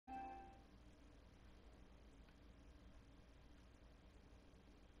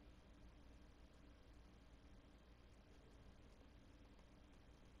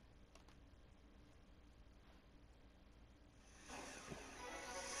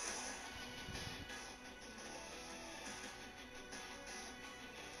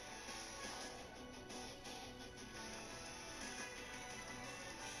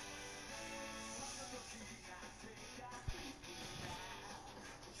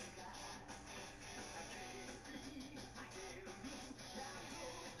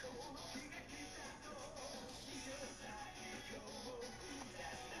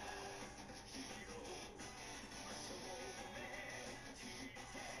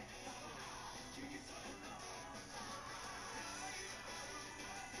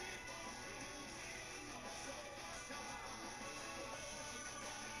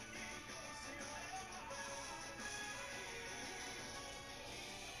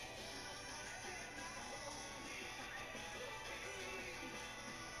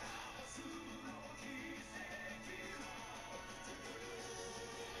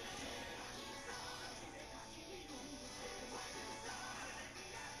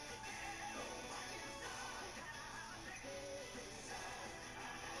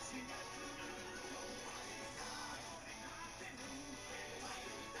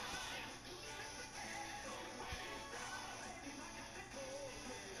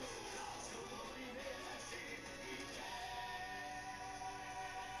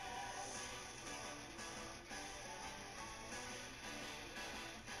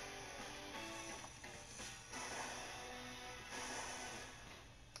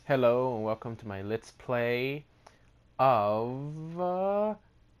Hello and welcome to my Let's Play of my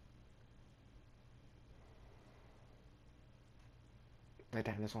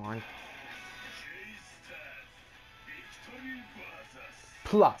time is on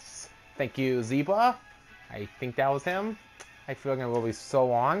Plus. Thank you, Zebra. I think that was him. I feel like it will be so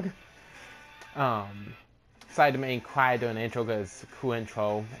long. Decided to make quiet during the intro because it's a cool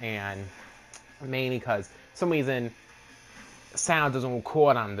intro, and mainly because for some reason sound doesn't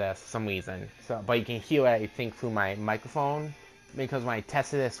record on this for some reason. So, but you can hear it, I think, through my microphone. Because when I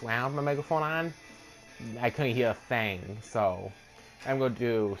tested this round with my microphone on, I couldn't hear a thing. So I'm going to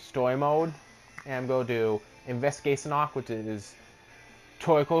do story mode, and I'm going to do investigation arc, which is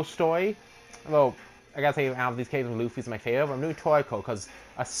Toriko's story. Although I gotta say, out of these cases, Luffy's my favorite, but I'm doing Toriko because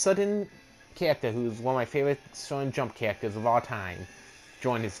a sudden character who's one of my favorite Shonen Jump characters of all time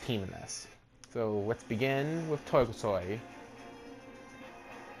joined his team in this. So let's begin with Toriko's story.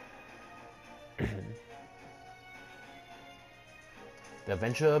 The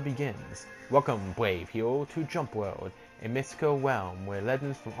adventure begins. Welcome, brave hero, to Jump World, a mystical realm where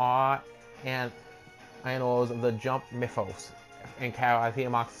legends from all and annals of the Jump mythos and Carol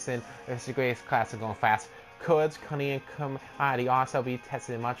Moxon is the greatest classic going fast. Courage, cunning, and commodity also be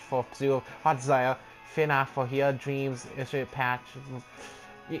tested much for pursuit of hot desire. Fear not, for here dreams issue patch.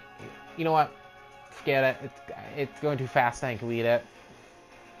 You know what? Forget it. It's going too fast. I can read it.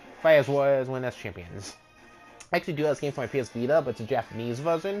 Fighters, warriors, win as champions. I actually do this game for my PS Vita, but it's a Japanese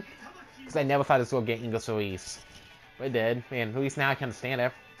version. Because I never thought this would get English release. But it did. And at least now I can understand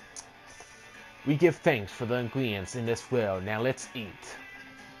it. We give thanks for the ingredients in this world. Now let's eat.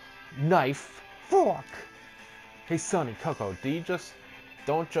 Knife. Fork. Hey, Sonny, Coco,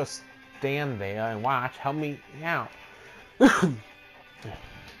 don't just stand there and watch. Help me out.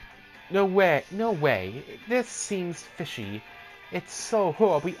 No way. No way. This seems fishy. It's so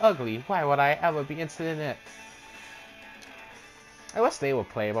horribly ugly. Why would I ever be interested in it? I wish they were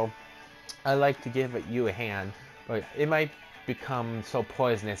playable. I'd like to give you a hand, but it might become so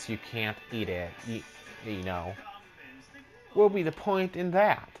poisonous you can't eat it. You know. What will be the point in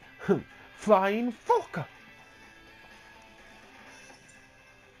that? Flying fork!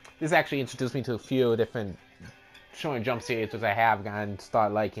 This actually introduced me to a few different Shonen Jump series which I have gotten to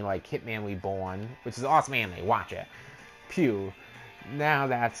start liking, like Hitman Reborn, which is an awesome anime. Watch it. Pew. Now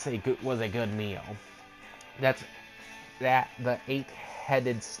that's was a good meal. The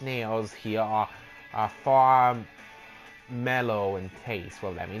 8-headed snails here are far mellow in taste,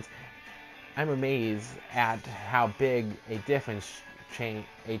 whatever that means. I'm amazed at how big a difference a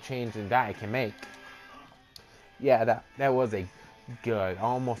change in diet can make. Yeah, that was a good.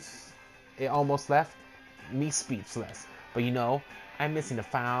 It almost left me speechless. But you know, I'm missing the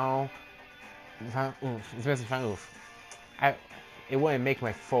final oomph. It's missing the final oomph. It wouldn't make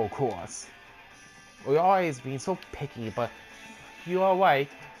my full course. We're always being so picky, but you are right.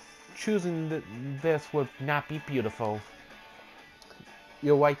 Choosing this would not be beautiful.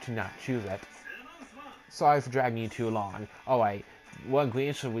 You're right to not choose it. Sorry for dragging you too long. Alright, what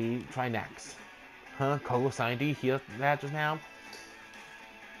ingredient should we try next? Huh? Coco-san, do you hear that just now?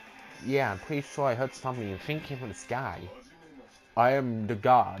 Yeah, I'm pretty sure I heard something you think came from the sky. I am the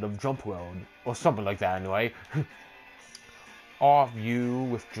god of Jump World, or something like that anyway. All of you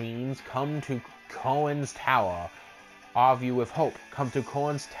with dreams, come to Cohen's Tower. All of you with hope, come to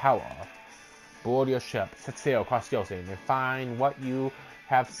Cohen's Tower. Board your ship, set sail across the ocean, and find what you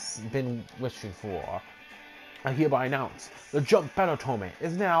have been wishing for. I hereby announce, the Jump Battle Tournament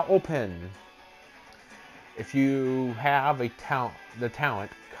is now open. If you have the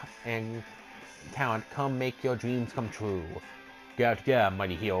talent, come make your dreams come true. Get together,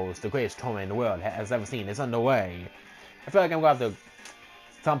 mighty heroes. The greatest tournament in the world has ever seen is underway. I feel like I'm going to have to,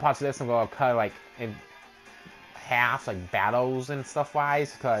 some parts of this I'm going to cut like in half, like battles and stuff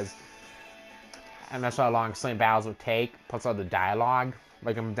wise, because I'm not sure how long some battles would take, plus all the dialogue.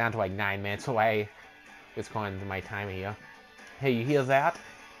 Like I'm down to like 9 minutes away. It's going into my time here. Hey, you hear that?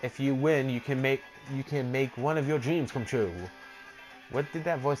 If you win, you can make one of your dreams come true. What did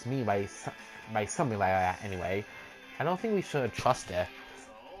that voice mean by something like that anyway? I don't think we should trust it.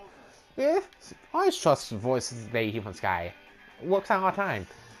 Yeah, I always trust voices they hear from the sky. It works out all the time.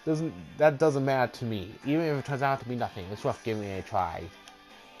 That doesn't matter to me. Even if it turns out to be nothing, it's worth giving it a try.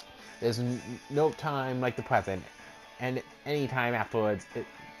 There's no time like the present, and any time afterwards,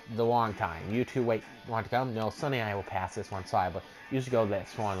 the long time. You two want to come? No, Sunny and I will pass this one side, but you should go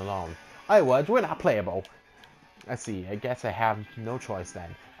this one alone. Otherwise, we're not playable. Let's see, I guess I have no choice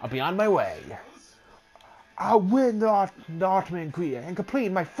then. I'll be on my way. I'll win the ultimate ingredient and complete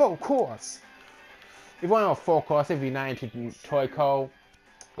my full course. If you want to know a full course, if you're not into Toriko,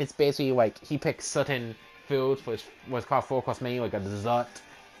 It's basically like he picks certain foods for his, what's called 4-course menu, like a dessert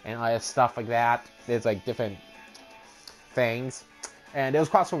and other stuff like that. There's like different things. And there was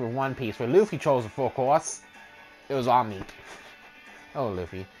crossover with One Piece where Luffy chose a 4-course. It was all meat. Oh,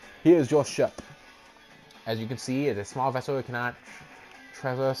 Luffy. Here's your ship. As you can see, it's a small vessel that cannot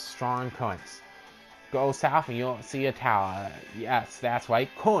traverse strong currents. Go south and you'll see a tower. Yes, that's right,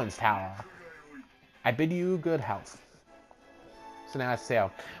 Corn's Tower. I bid you good health. So now I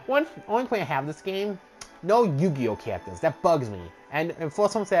sail. Only complaint I have this game, no Yu-Gi-Oh characters. That bugs me. And before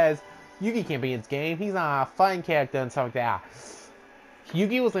someone says, Yugi can't be in this game, he's not a fun character and stuff like that.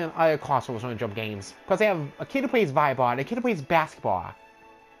 Yu-Gi-Oh was in other crossovers when jump games. Because they have a kid who plays volleyball and a kid who plays basketball.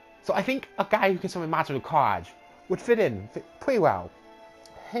 So I think a guy who can summon monsters with cards would fit pretty well.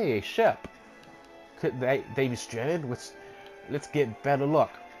 Hey, ship. Could they be stranded? Let's get better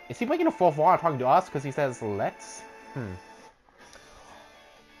look. Is he breaking the fourth wall talking to us because he says let's?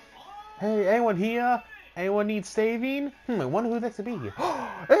 Hey, anyone here? Anyone need saving? I wonder who this could be.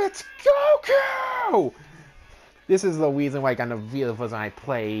 It's Goku! This is the reason why on the video version I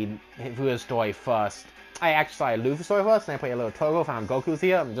played his story first. I actually started Luffy's story first, and I played a little Toriko, found Goku's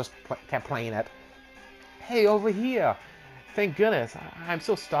here, and just kept playing it. Hey, over here! Thank goodness. I'm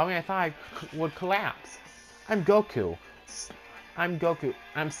so starving I thought I would collapse. I'm Goku. I'm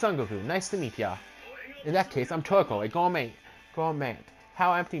Son Goku. Nice to meet ya. In that case, I'm Toriko, a gourmet.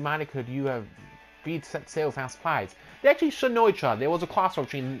 How empty-minded could you have been set sail without supplies? They actually should know each other. There was a crossover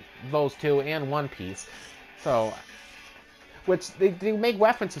between those two and One Piece. So, which they make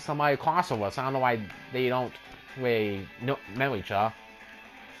reference to some other crossovers. So I don't know why they don't really know each other.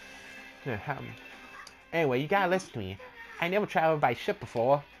 Anyway, you gotta listen to me. I never traveled by ship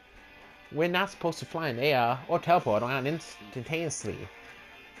before. We're not supposed to fly in the air or teleport around instantaneously.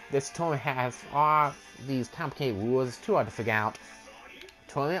 This tournament has all these complicated rules. It's too hard to figure out.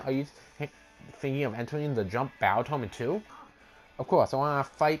 Tournament? Are you thinking of entering the Jump Battle Tournament too? Of course, I want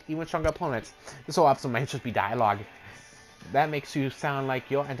to fight even stronger opponents. This whole episode might just be dialogue. That makes you sound like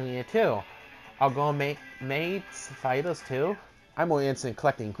you're entering it too. I'll go mates fighters too. I'm more interested in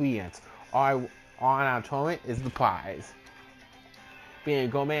collecting ingredients. All on our tournament is the prize. Being a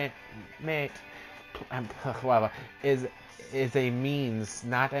gourmet mate, whatever, is a means,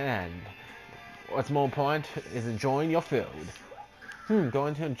 not an end. What's more important is enjoying your food.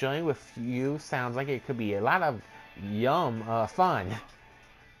 Going to enjoy with you sounds like it could be a lot of fun.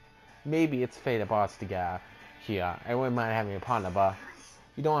 Maybe it's fate that brought us together here. I wouldn't mind having a partner, but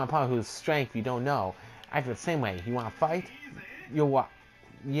you don't want a partner whose strength you don't know. I feel the same way. You want to fight? You're what?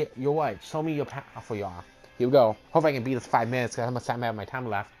 Yeah, you're right. Show me your power for y'all. Here we go. Hope I can beat this 5 minutes because how much time I have my time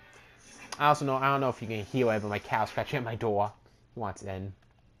left. I don't know if you can hear it, but my cat scratching at my door. He wants in.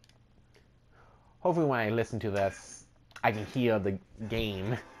 Hopefully when I listen to this, I can hear the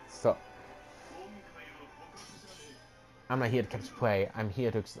game. So I'm not here to catch play. I'm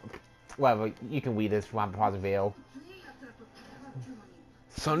here to whatever. You can read this if you want to pause the video.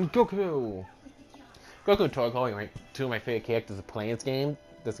 Son Goku. Goku and Toriko are two of my favorite characters to play in this game.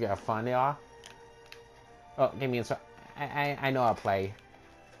 Just how fun they are. Oh, give me a I know how to play.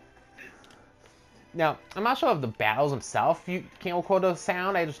 Now, I'm not sure if the battles themselves you can't record the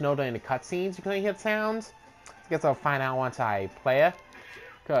sound. I just know that in the cutscenes you can hear the sounds. I guess I'll find out once I play it.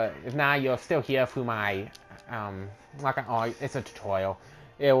 Cause if not, you'll still hear through my it's a tutorial.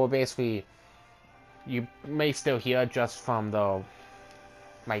 It will basically you may still hear just from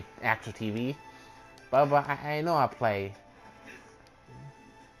my actual TV. But I know how to play.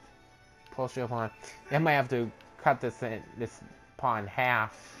 Poster upon. I might have to cut this part in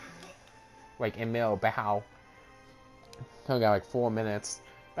half, like in middle bow. I got like 4 minutes,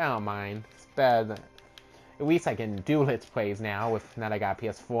 but I don't mind. It's better than, at least I can do Let's Plays now. With now that I got a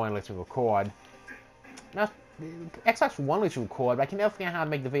PS4 and Let's Record. Now, Xbox One lets you record, but I can never figure out how to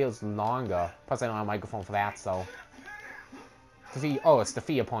make the videos longer. Plus, I don't have a microphone for that, so. Oh, it's the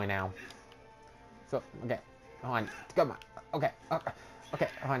fear point now. So, okay, hold on, come on, okay, hold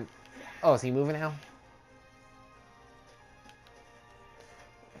on. Oh, is he moving now?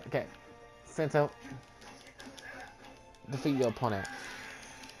 Okay, Sento, defeat your opponent.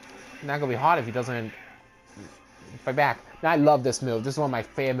 Not gonna be hard if he doesn't fight back. Now, I love this move. This is one of my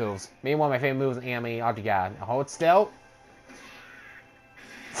favorite moves. Maybe one of my favorite moves in anime altogether. Hold still.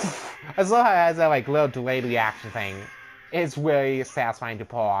 I love how it has that like little delayed reaction thing. It's really satisfying to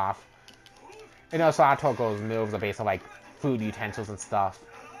pull off. You know, so Toriko's moves are based on like food utensils and stuff.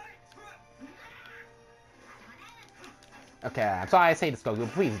 Okay, I'm sorry I say this, Goku.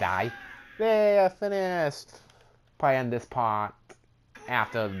 Please die. There, finished. Probably end this part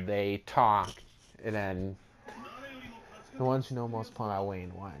after they talk, and then The ones who know most part are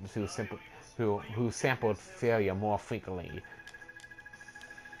winning ones who sampled failure more frequently.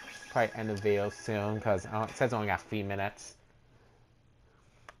 Probably end the video soon because it says I only got 3 minutes.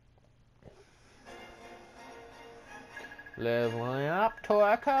 Leveling up,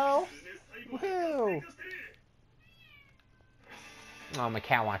 Toriko! Woohoo! Oh, my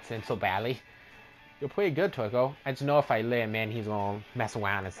cat wants in so badly. You're pretty good, Toriko. I just know if I let him in, he's gonna mess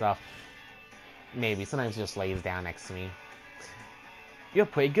around and stuff. Maybe. Sometimes he just lays down next to me. You're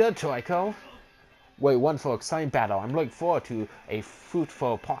pretty good, Toriko. Wait, wonderful, exciting battle. I'm looking forward to a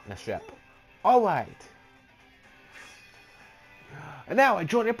fruitful partnership. Alright. And now I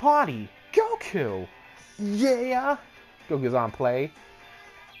join your party. Goku! Yeah! Goku's on play.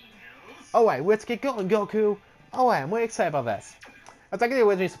 Alright, let's get going, Goku. Alright, I'm really excited about this. I was actually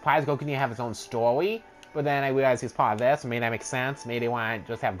originally surprised Goku didn't have his own story, but then I realized he's part of this, so maybe that makes sense. Maybe they want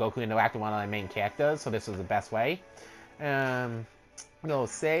to just have Goku interact with one of the main characters, so this was the best way. I'm going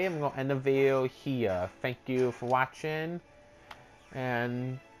to end the video here. Thank you for watching,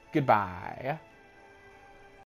 and goodbye.